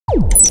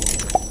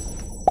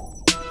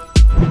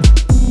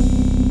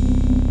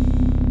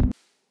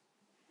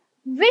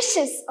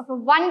wishes of a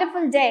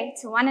wonderful day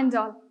to one and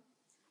all.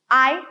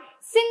 I,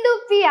 Sindhu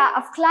Pia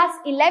of class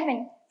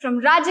 11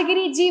 from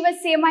Rajagiri Jeevas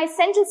CMI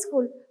Central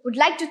School would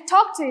like to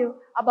talk to you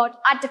about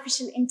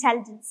artificial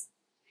intelligence.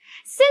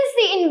 Since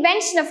the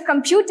invention of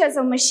computers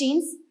or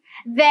machines,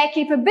 their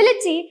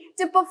capability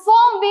to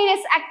perform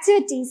various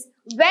activities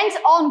went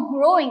on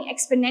growing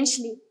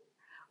exponentially.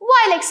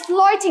 While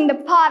exploiting the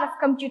power of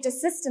computer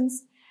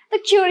systems, the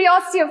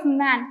curiosity of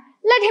man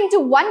led him to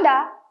wonder,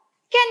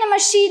 can a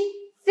machine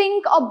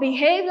think or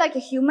behave like a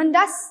human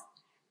does?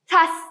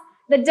 Thus,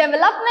 the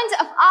development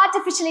of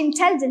artificial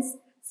intelligence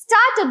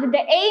started with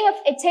the aim of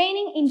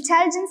attaining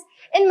intelligence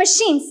in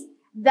machines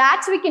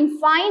that we can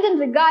find and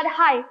regard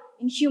high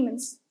in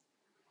humans.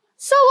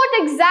 So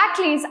what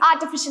exactly is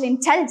artificial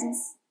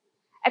intelligence?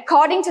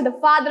 According to the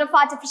father of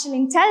artificial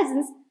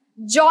intelligence,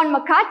 John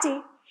McCarthy,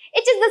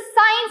 it is the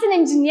science and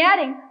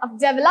engineering of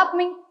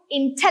developing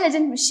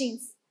intelligent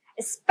machines,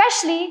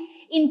 especially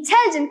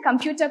intelligent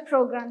computer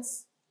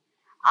programs.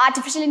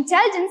 Artificial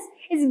intelligence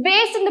is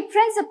based on the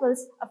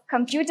principles of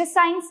computer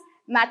science,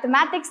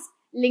 mathematics,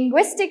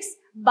 linguistics,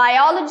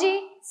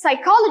 biology,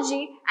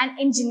 psychology, and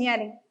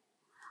engineering.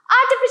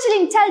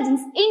 Artificial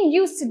intelligence in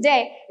use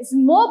today is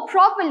more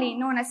properly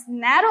known as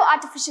narrow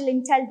artificial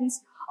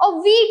intelligence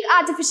or weak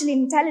artificial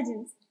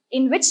intelligence,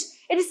 in which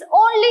it is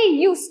only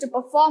used to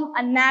perform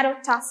a narrow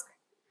task.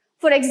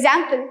 For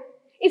example,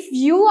 if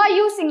you are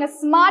using a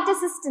smart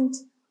assistant,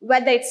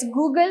 whether it's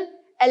Google,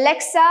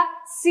 Alexa,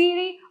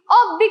 Siri,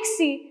 or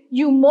Bixby,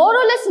 you more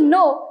or less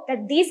know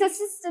that these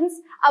assistants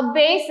are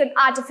based on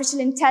artificial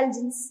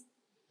intelligence.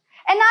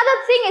 Another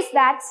thing is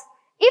that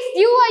if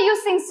you are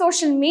using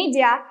social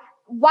media,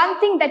 one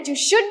thing that you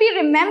should be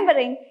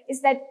remembering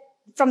is that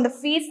from the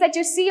feeds that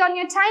you see on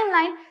your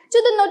timeline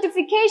to the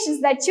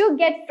notifications that you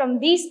get from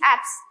these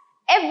apps,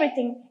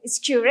 everything is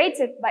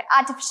curated by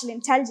artificial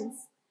intelligence.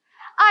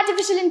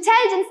 Artificial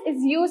intelligence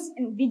is used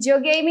in video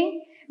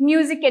gaming,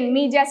 music and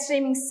media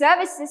streaming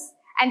services,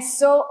 and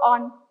so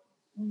on.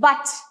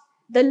 But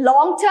the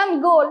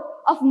long-term goal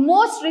of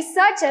most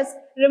researchers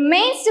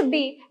remains to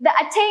be the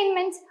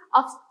attainment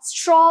of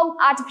strong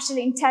artificial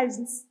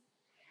intelligence.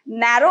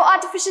 Narrow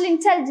artificial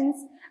intelligence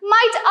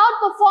might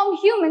outperform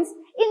humans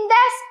in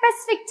their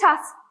specific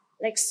tasks,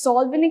 like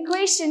solving an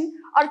equation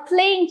or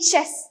playing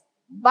chess.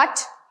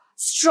 But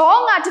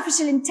strong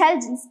artificial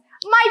intelligence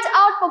might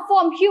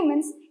outperform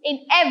humans in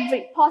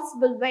every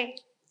possible way.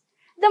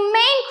 The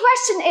main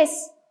question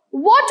is,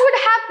 what would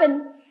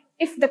happen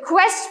if the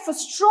quest for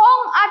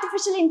strong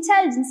artificial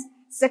intelligence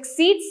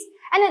succeeds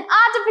and an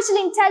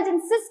artificial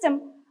intelligence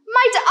system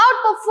might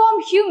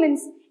outperform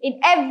humans in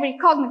every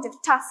cognitive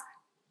task?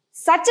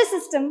 Such a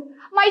system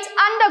might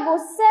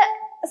undergo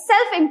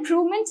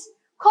self-improvement,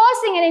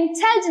 causing an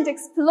intelligent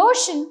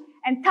explosion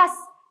and thus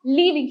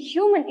leaving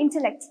human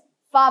intellect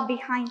far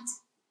behind.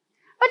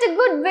 But a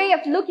good way of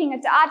looking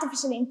at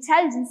artificial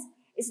intelligence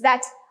is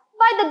that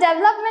by the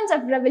development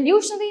of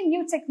revolutionary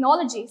new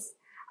technologies,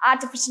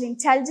 artificial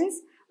intelligence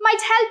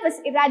might help us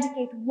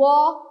eradicate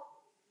war,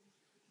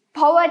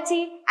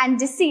 poverty, and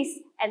disease,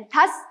 and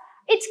thus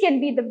it can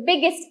be the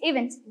biggest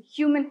event in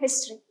human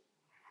history.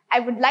 I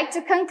would like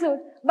to conclude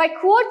by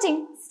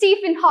quoting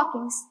Stephen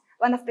Hawking,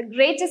 one of the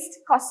greatest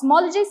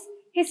cosmologists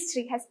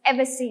history has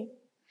ever seen.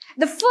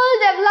 The full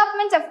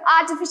development of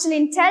artificial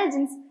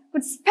intelligence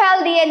could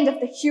spell the end of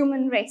the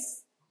human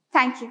race.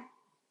 Thank you.